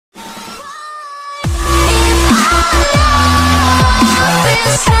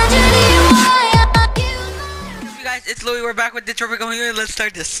You guys, it's Louie. We're back with the tropical here. Let's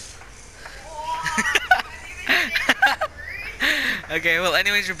start this. Okay, well,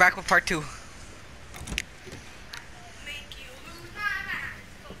 anyways, we're back with part 2.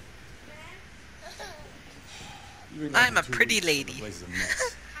 I'm a pretty lady.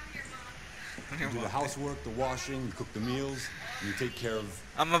 You do the housework, the washing, you cook the meals, and you take care of...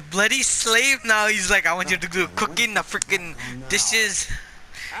 I'm a bloody slave now. He's like, I want you to do cooking, the freaking dishes,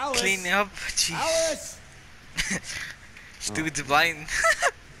 clean up. Jeez. Alice! This dude's blind.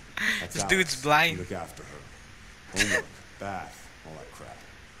 This dude's blind. Look after her. Homework, bath, all that crap.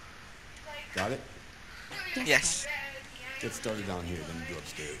 Got it? Yes. Get started down here, then you go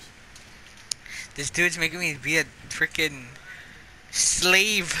upstairs. This dude's making me be a freaking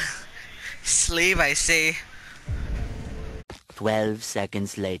slave. Slave, I say. 12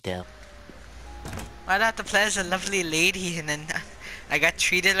 seconds later. I'd have to play as a lovely lady and then I got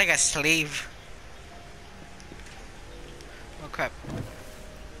treated like a slave. Oh crap.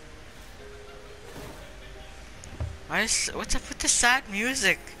 What's up with the sad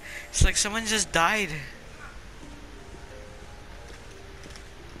music? It's like someone just died.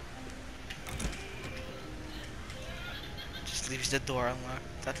 Just leaves the door unlocked.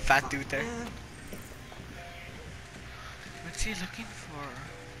 That fat dude there. What's he looking for?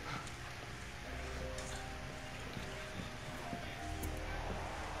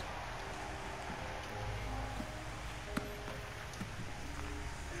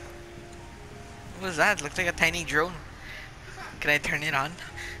 What was that? Looks like a tiny drone. Can I turn it on?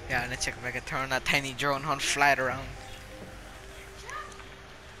 Yeah, let's check if I can turn that tiny drone on, fly it around.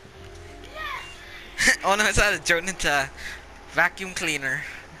 Oh no, it's not a drone, it's a vacuum cleaner.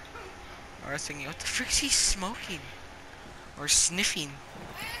 Or I was thinking, what the frick is he smoking? Or sniffing?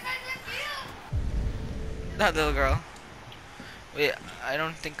 That little girl. Wait, I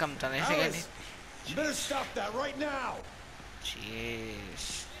don't think I'm done. I think I need... You better stop that right now!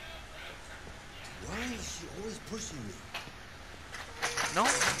 Jeez. Why is she always pushing me? No.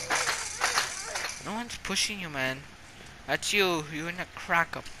 No one's pushing you, man. That's you. You're in a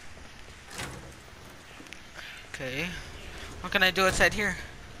crack up. Okay. What can I do outside here?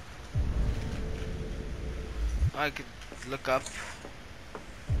 I could look up.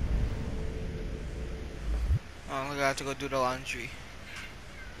 Oh, I have to go do the laundry.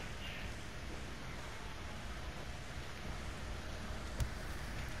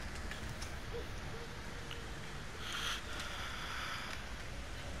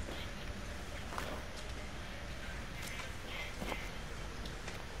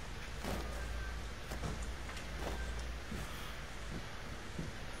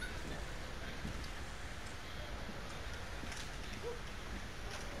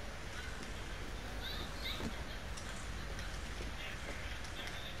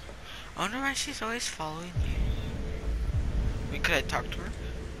 I wonder why she's always following me. Wait, could I talk to her?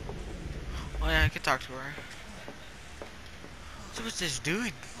 Oh yeah, I could talk to her. So what's this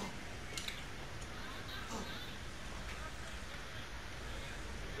dude?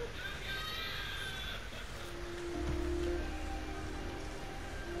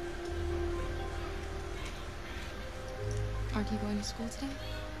 Aren't you going to school today?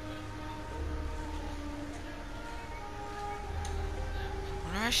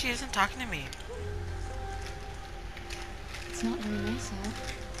 Why she isn't talking to me? It's not very nice out.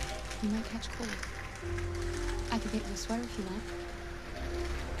 You might catch cold. I could get you a sweater if you want.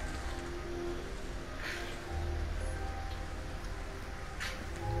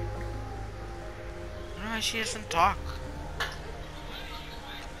 Why she doesn't talk?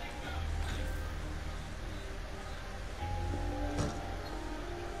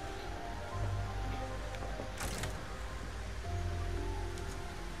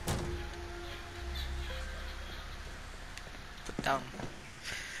 Down.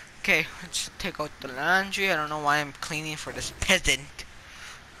 Okay, let's take out the laundry. I don't know why I'm cleaning for this peasant.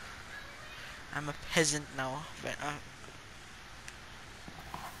 I'm a peasant now. But,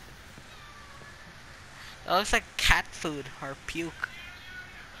 that looks like cat food or puke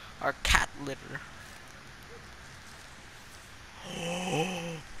or cat litter.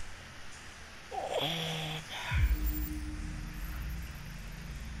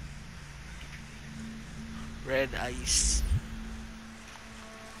 Red ice.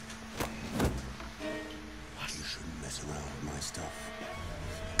 You shouldn't mess around with my stuff.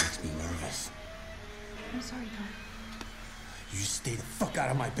 It makes me nervous. I'm sorry, Tom. You just stay the fuck out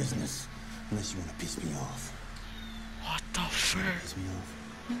of my business. Unless you want to piss me off. What the frick? Piss me off.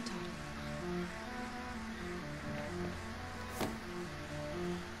 No, Tom.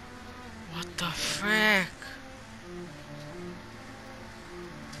 What the frick?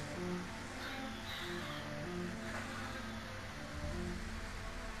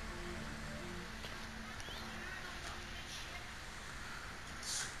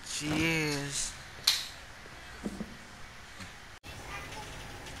 Jeez.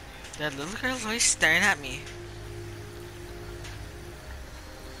 That little girl's always staring at me.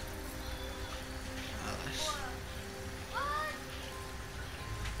 Alice.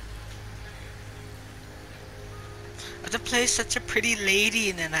 I have to play such a pretty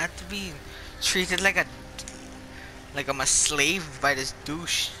lady and then I have to be treated like I'm a slave by this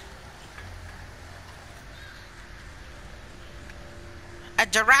douche. A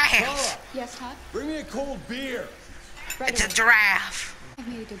giraffe! Yes, Todd? Bring me a cold beer. Right It's a away. giraffe! I've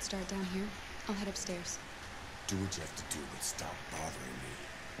made a good start down here. I'll head upstairs. Do what you have to do, but stop bothering me.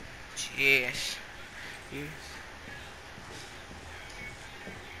 Jeez. Yes.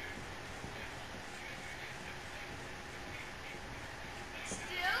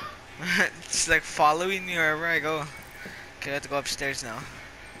 It's like following me wherever I go. Okay, I have to go upstairs now.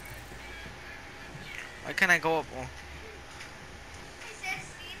 Why can't I go up? Oh.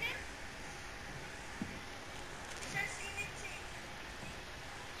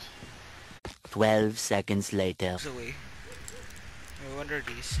 12 seconds later. Away. I wonder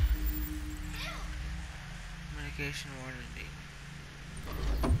these. Medication warning.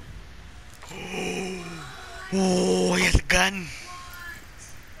 Oh, he has a gun.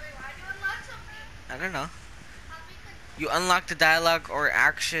 I don't know. You unlock the dialogue or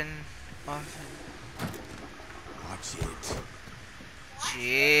action often. Watch it.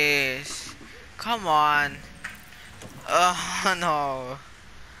 Jeez. Come on. Oh no.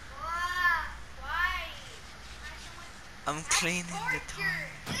 I'm cleaning the toilet.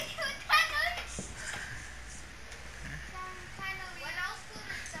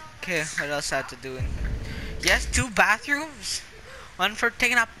 Okay, what else I have to do in here? Yes, 2 bathrooms. One for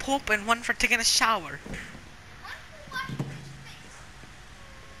taking a poop and one for taking a shower.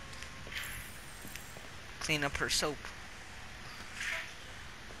 Clean up her soap.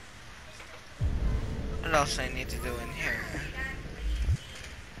 What else I need to do in here?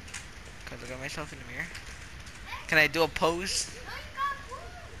 Can I look at myself in the mirror? Can I do a pose?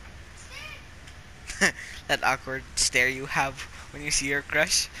 That awkward stare you have when you see your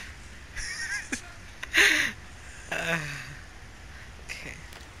crush. Okay.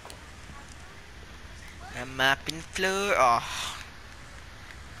 I'm mopping the floor. Oh.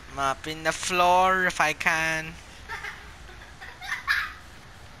 Mopping the floor if I can.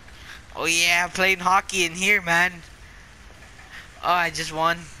 Oh yeah, playing hockey in here, man. Oh, I just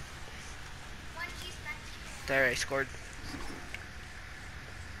won. There, I scored.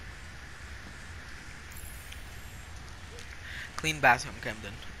 Clean bathroom, okay, I'm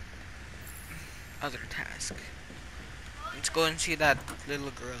done. Other task. Let's go and see that little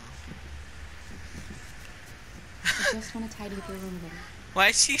girl. I just want to tidy up your room a little. Why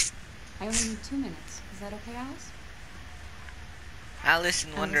is she I only need 2 minutes. Is that okay, Alice? Alice in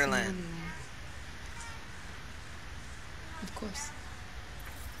Alice in Wonderland? Of course.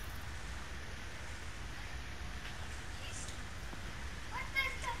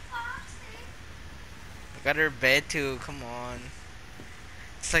 I got her bed too, come on.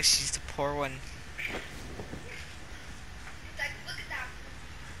 It's like she's the poor one.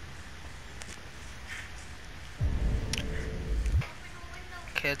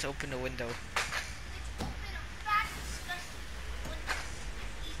 Okay, let's open the window.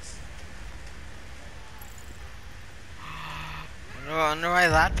 I wonder why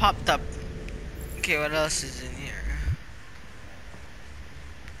that popped up. Okay, what else is in here?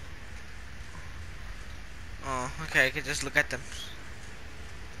 Oh, okay, I could just look at them.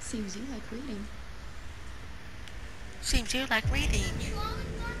 Seems you like reading. Seems you like reading.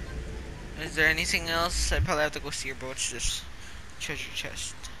 Is there anything else? I probably have to go see your boat's this treasure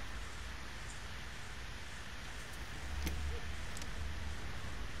chest.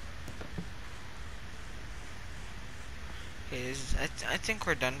 Okay, I think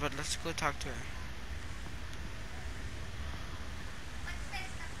we're done, but let's go talk to her.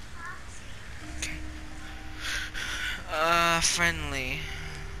 Friendly.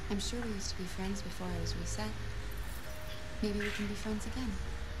 I'm sure we used to be friends before I was reset. Maybe we can be friends again.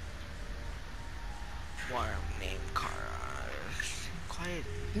 Warm name, Kara. Quiet.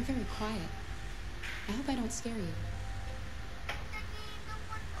 You're very quiet. I hope I don't scare you.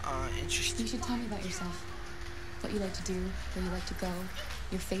 Interesting. You should tell me about yourself. What you like to do, where you like to go,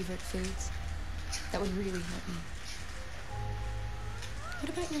 your favorite foods. That would really help me. What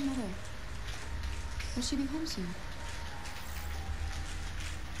about your mother? Will she be home soon?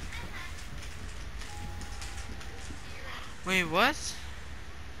 Wait, what?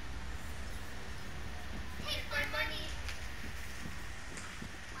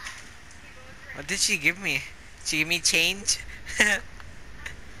 What did she give me? She gave me change?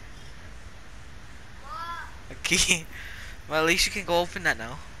 key. Well, at least you can go open that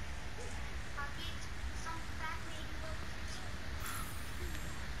now.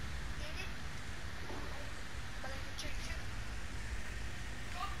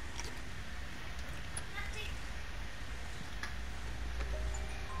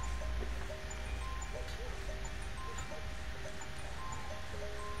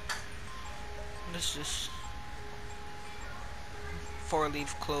 What is this?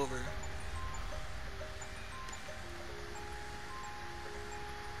 4-leaf clover.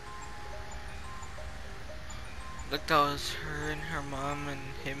 Look, that was her and her mom and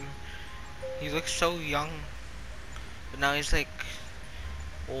him. He looks so young, but now he's like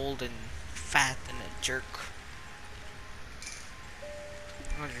old and fat and a jerk.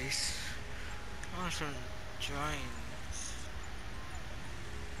 What are these? Oh, some drawings.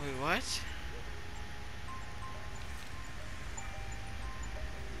 Wait, what?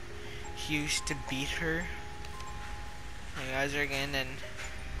 He used to beat her. My eyes are again, and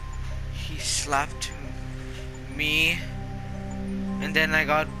he slapped me, and then I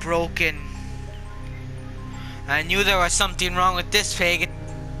got broken. I knew there was something wrong with this faggot.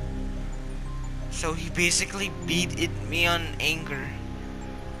 So he basically beat me on anger.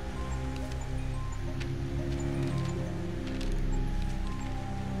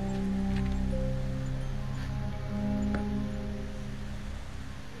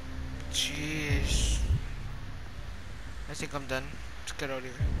 Jeez. I think I'm done. Let's get out of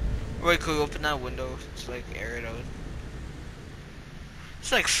here. Wait, could we open that window? It's like air it out.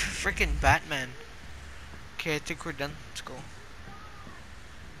 It's like freaking Batman. Okay, I think we're done. Let's go.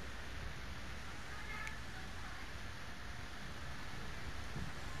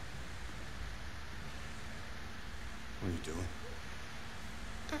 What are you doing?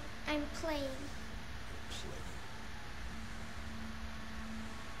 I'm playing. Play.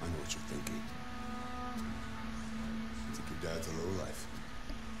 I know what you're thinking. You think your dad's a lowlife?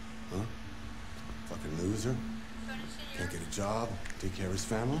 Huh? Fucking loser? Can't get a job, take care of his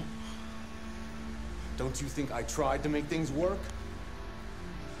family? Don't you think I tried to make things work?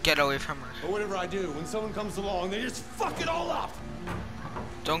 Get away from her. But whatever I do, when someone comes along, they just fuck it all up!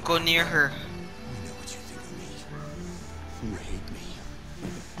 Don't go near her. I know what you think of me. You hate me.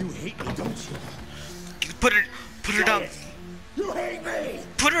 You hate me, don't you? Put her down. You hate me!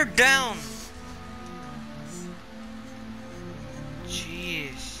 Put her down.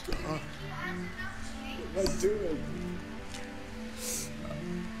 Jeez. What am I doing?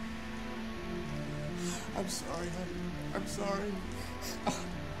 I'm sorry, honey. I'm sorry. I'm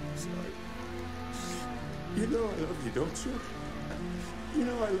sorry. You know I love you, don't you? You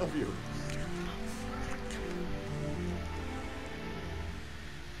know I love you.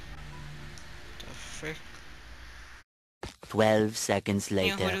 The frick? 12 seconds Hey,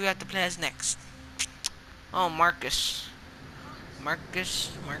 who do later. we have to play as next? Oh, Marcus.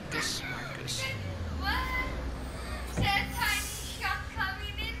 Marcus. What? Is that tiny shot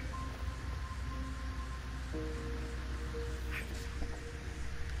coming in?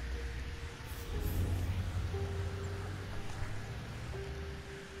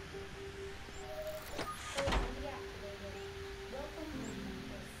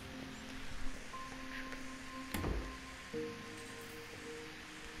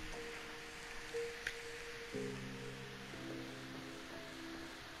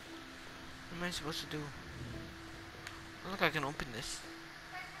 What am I supposed to do? Oh, look, I can open this.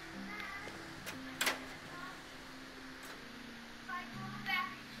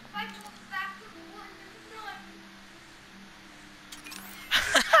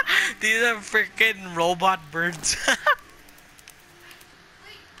 These are freaking robot birds.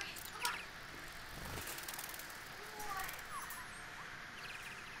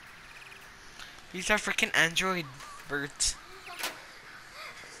 These are freaking android birds.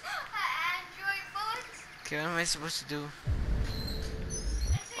 Okay, what am I supposed to do?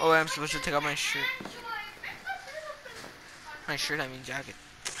 Oh, I'm supposed to take off my shirt. My shirt, I mean jacket.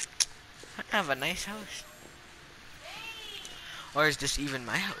 I have a nice house. Or is this even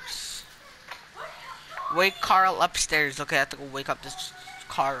my house? Wake Carl upstairs. Okay, I have to go wake up this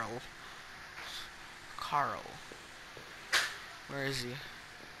Carl. Where is he?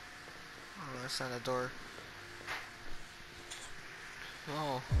 Oh, that's not the door.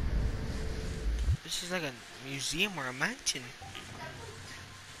 Oh. This is like a museum or a mansion.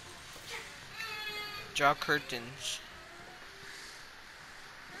 Draw curtains.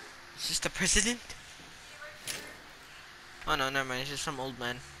 Is this the president? Oh no, never mind. It's just some old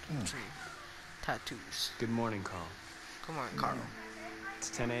man. Some tattoos. Good morning, Carl. Come on, Carl. It's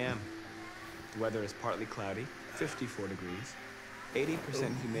 10 a.m. The weather is partly cloudy, 54 degrees.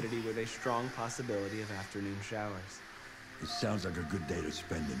 80% humidity with a strong possibility of afternoon showers. It sounds like a good day to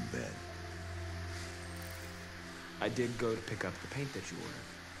spend in bed. I did go to pick up the paint that you ordered.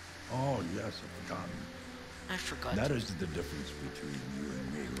 Oh, yes, I've forgotten. I forgot. That is the difference between you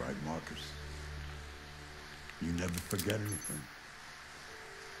and me, right, Marcus? You never forget anything.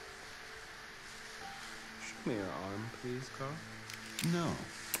 Show me your arm, please, Carl. No.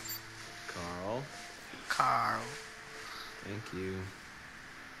 Carl. Carl. Thank you.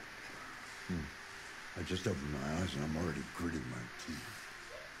 I just opened my eyes and I'm already gritting my teeth.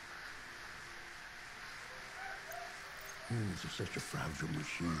 Humans are such a fragile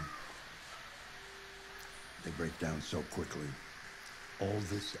machine. They break down so quickly. All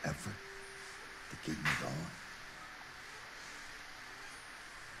this effort to keep me going.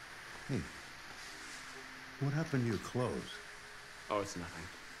 Hey, what happened to your clothes? Oh, it's nothing.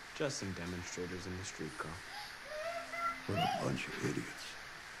 Just some demonstrators in the street, Carl. What a bunch of idiots.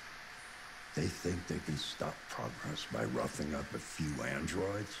 They think they can stop progress by roughing up a few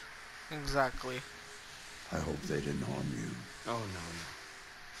androids? Exactly. I hope they didn't harm you. Oh, no.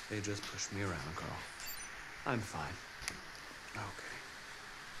 They just pushed me around, Carl. I'm fine. Okay.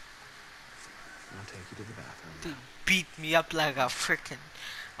 I'll take you to the bathroom They now. beat me up like a frickin'.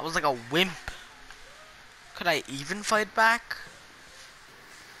 I was like a wimp. Could I even fight back?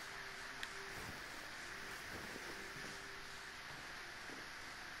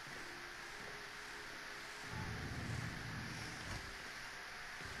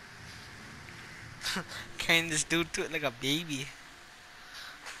 Carrying this dude to it like a baby.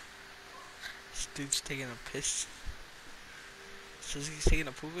 This dude's taking a piss. Says he's taking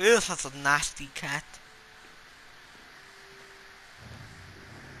a poop. Ew, that's a nasty cat.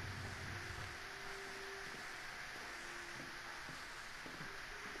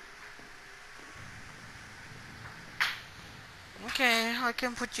 Okay, I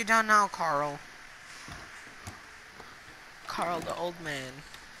can put you down now, Carl. Carl, the old man.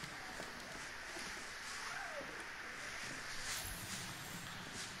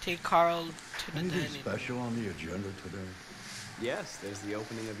 Take Carl to the Anything dining. special on the agenda today? Yes, there's the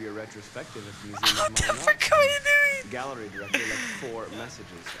opening of your retrospective at the Museum What of the Modern fuck Art. are you The doing? gallery director left 4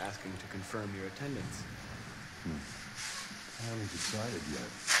 messages asking to confirm your attendance. I haven't decided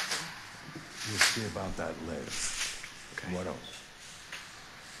yet. We'll see about that later. Okay. What else?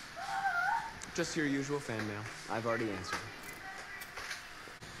 Just your usual fan mail. I've already answered.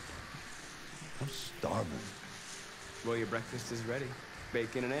 I'm starving. Well, your breakfast is ready.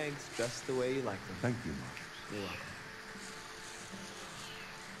 Bacon and eggs, just the way you like them. Thank you, Marcus. You're welcome.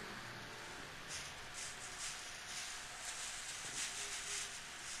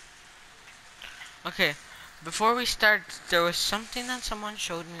 Okay, before we start, there was something that someone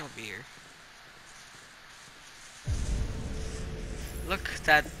showed me over here. Look,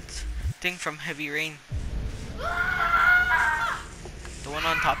 that thing from Heavy Rain. The one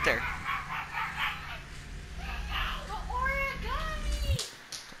on top there.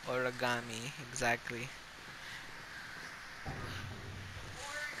 The Origami, exactly.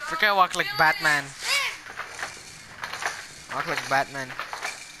 Freaking I walk like Batman. Walk like Batman.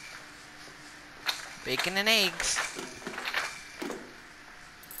 Bacon and eggs.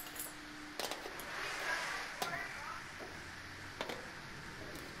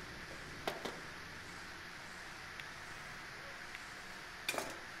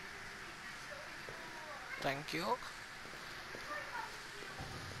 Thank you.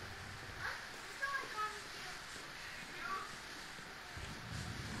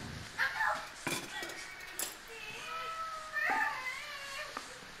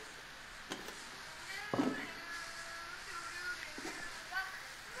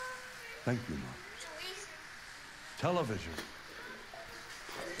 Thank you, Marcus. Television.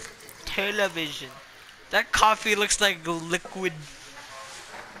 Television. That coffee looks like liquid.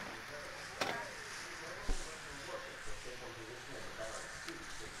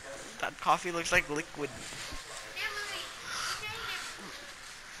 That coffee looks like liquid.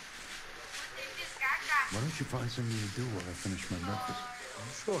 Why don't you find something to do while I finish my breakfast?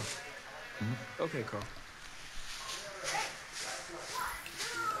 Sure. Okay, Carl.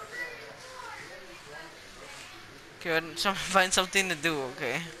 Okay, find something to do,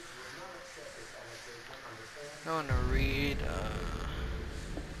 okay? Don't wanna read,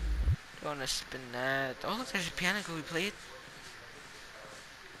 don't wanna spin that. Oh look, there's a piano, could we play it?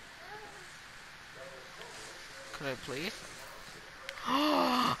 Could I play it?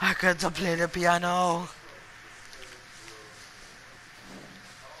 Oh, I got to play the piano!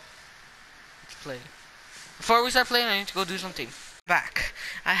 Let's play. Before we start playing, I need to go do something. Back.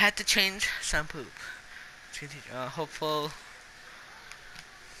 I had to change some poop. Hopeful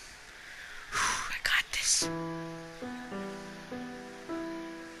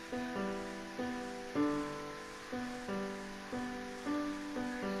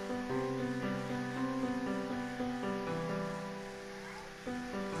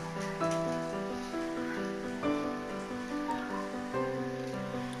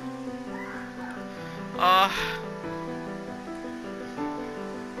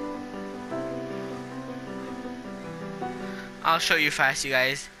I'll show you fast, you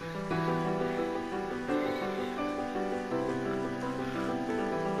guys.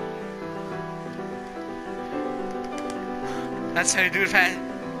 That's how you do it fast.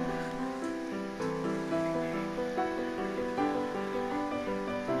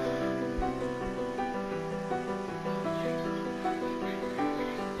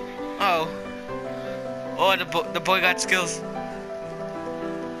 Oh. Oh, the boy got skills.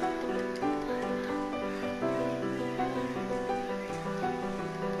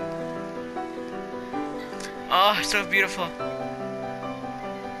 Oh, so beautiful.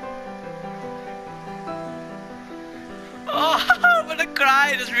 Oh, I'm gonna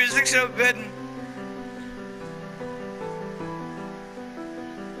cry. This music's so good.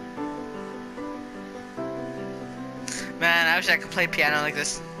 Man, I wish I could play piano like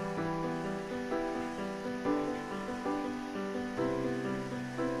this.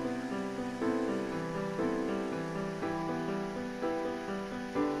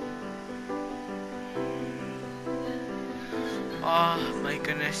 Oh my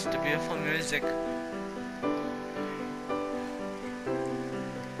goodness, the beautiful music.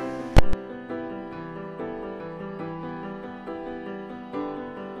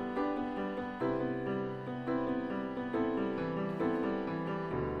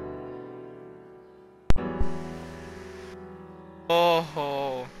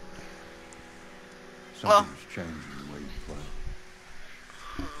 Oh. Something's changing the way you play.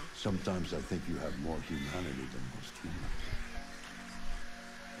 Sometimes I think you have more humanity than most humans.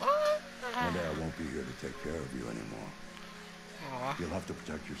 One day I won't be here to take care of you anymore. Aw. You'll have to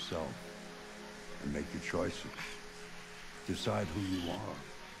protect yourself and make your choices. Decide who you are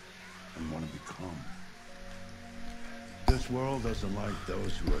and want to become. This world doesn't like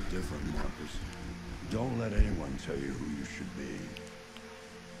those who are different, Marcus. Don't let anyone tell you who you should be.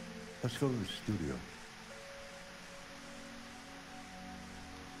 Let's go to the studio.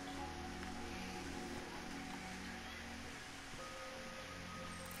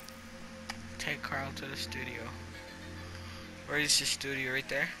 Take Carl to the studio. Where is the studio? Right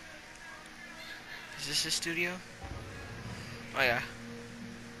there? Is this the studio? Oh yeah.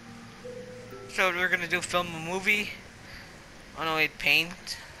 So we're gonna do film a movie. Oh no, wait,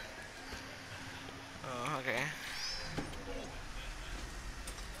 paint. Oh, okay.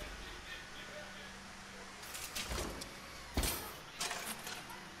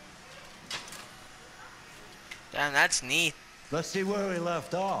 Damn, that's neat. Let's see where we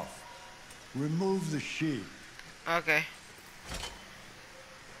left off. Remove the sheet. Okay.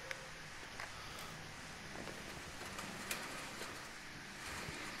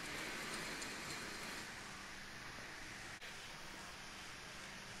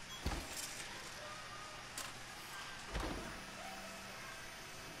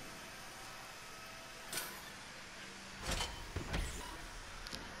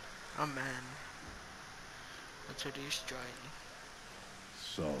 Oh man. That's what he's drawing.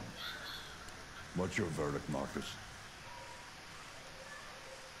 So, what's your verdict, Marcus?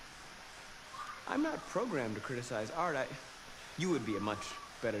 I'm not programmed to criticize art. You would be a much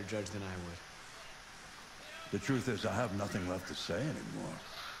better judge than I would. The truth is, I have nothing left to say anymore.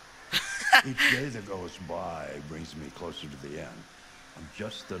 Each day that goes by brings me closer to the end. I'm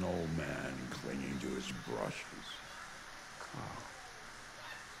just an old man clinging to his brushes. Carl.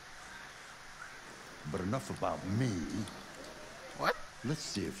 But enough about me. What? Let's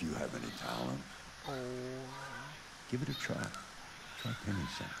see if you have any talent. Oh. Give it a try. Try painting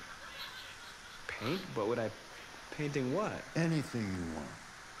something. Paint? What would I... Painting what? Anything you want.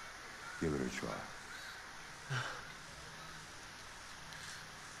 Give it a try.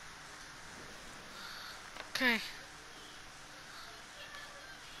 Okay.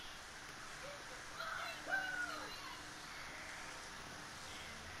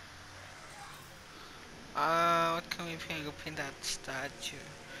 What can we paint? Go paint that statue.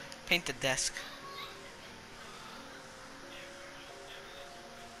 Paint the desk.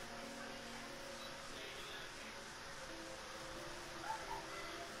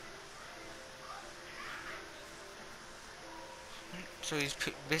 So he's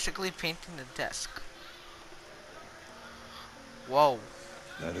basically painting the desk. Whoa.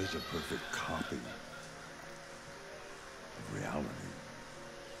 That is a perfect copy of reality.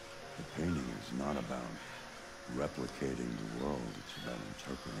 The painting is not about replicating the world. It's about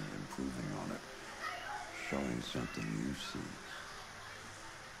interpreting and improving on it. Showing something you see.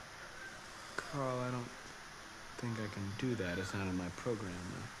 Carl, I don't think I can do that. It's not in my program.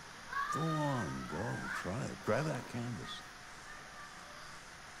 Go on, go. Try it. Grab that canvas.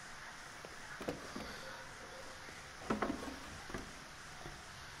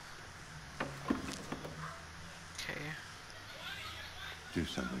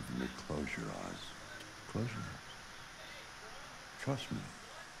 something for me, close your eyes. Close your eyes. Trust me.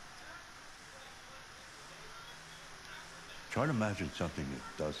 Try to imagine something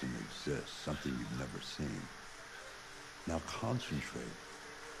that doesn't exist, something you've never seen. Now concentrate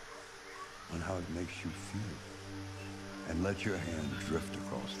on how it makes you feel. And let your hand drift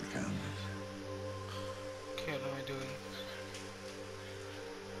across the canvas. Okay, what am I doing?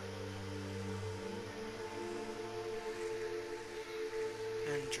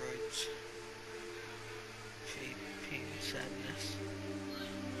 Androids. Fate, pain, sadness.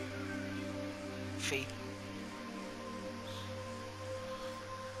 Fate.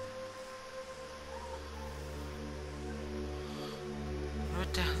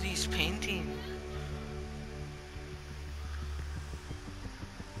 What the hell is painting?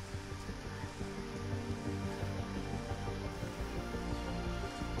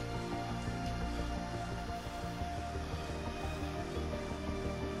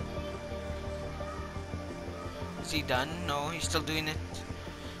 Is he done? No, he's still doing it.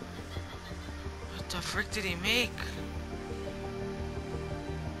 What the frick did he make?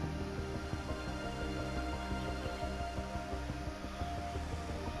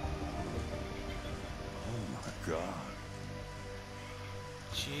 Oh my God.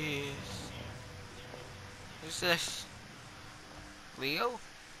 Jeez. Who's this? Leo?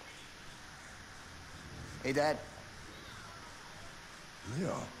 Hey, Dad.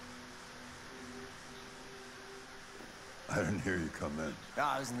 Leo. I didn't hear you come in. No,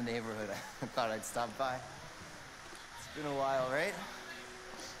 I was in the neighborhood. I thought I'd stop by. It's been a while, right?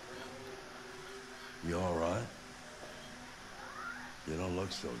 You all right? You don't look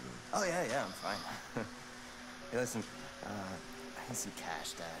so good. Oh, yeah, I'm fine. Hey, listen, I need some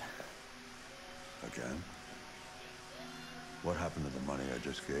cash, Dad. Again? What happened to the money I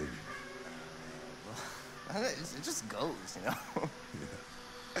just gave you? Well, it just goes, you know?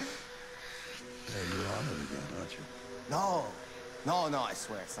 Yeah. Hey, you're on it again, aren't you? No, I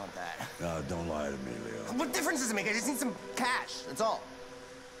swear it's not that. No, don't lie to me, Leo. What difference does it make? I just need some cash, that's all.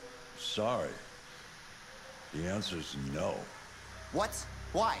 Sorry. The answer's no. What?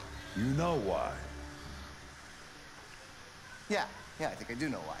 Why? You know why. Yeah, I think I do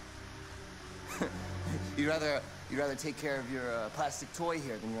know why. You'd rather take care of your plastic toy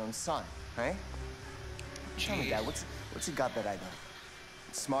here than your own son, right? Tell me, Dad, what's he got that I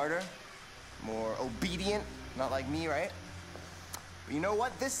don't? Smarter? More obedient? Not like me, right? But you know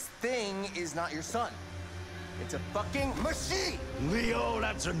what? This thing is not your son. It's a fucking machine! Leo,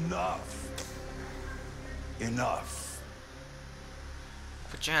 that's enough. Enough.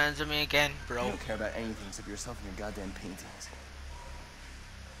 Put your hands on me again, bro. You don't care about anything except yourself and your goddamn paintings.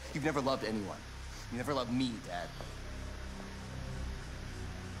 You've never loved anyone. You never loved me, Dad.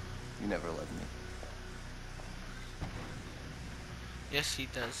 You never loved me. Yes, he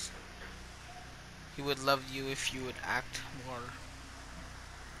does. He would love you if you would act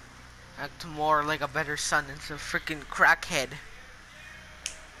more like a better son instead of freaking crackhead.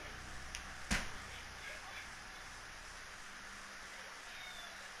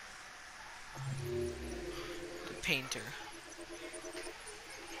 The painter.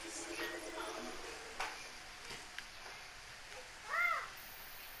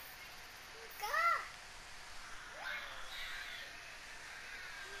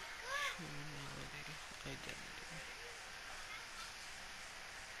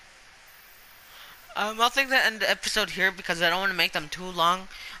 I'll take the end the episode here because I don't want to make them too long.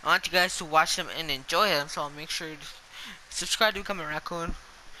 I want you guys to watch them and enjoy them, so I'll make sure to subscribe to Become a Raccoon.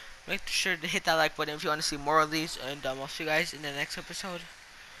 Make sure to hit that like button if you want to see more of these, and I'll see you guys in the next episode.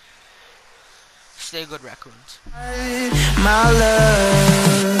 Stay good, raccoons. My love.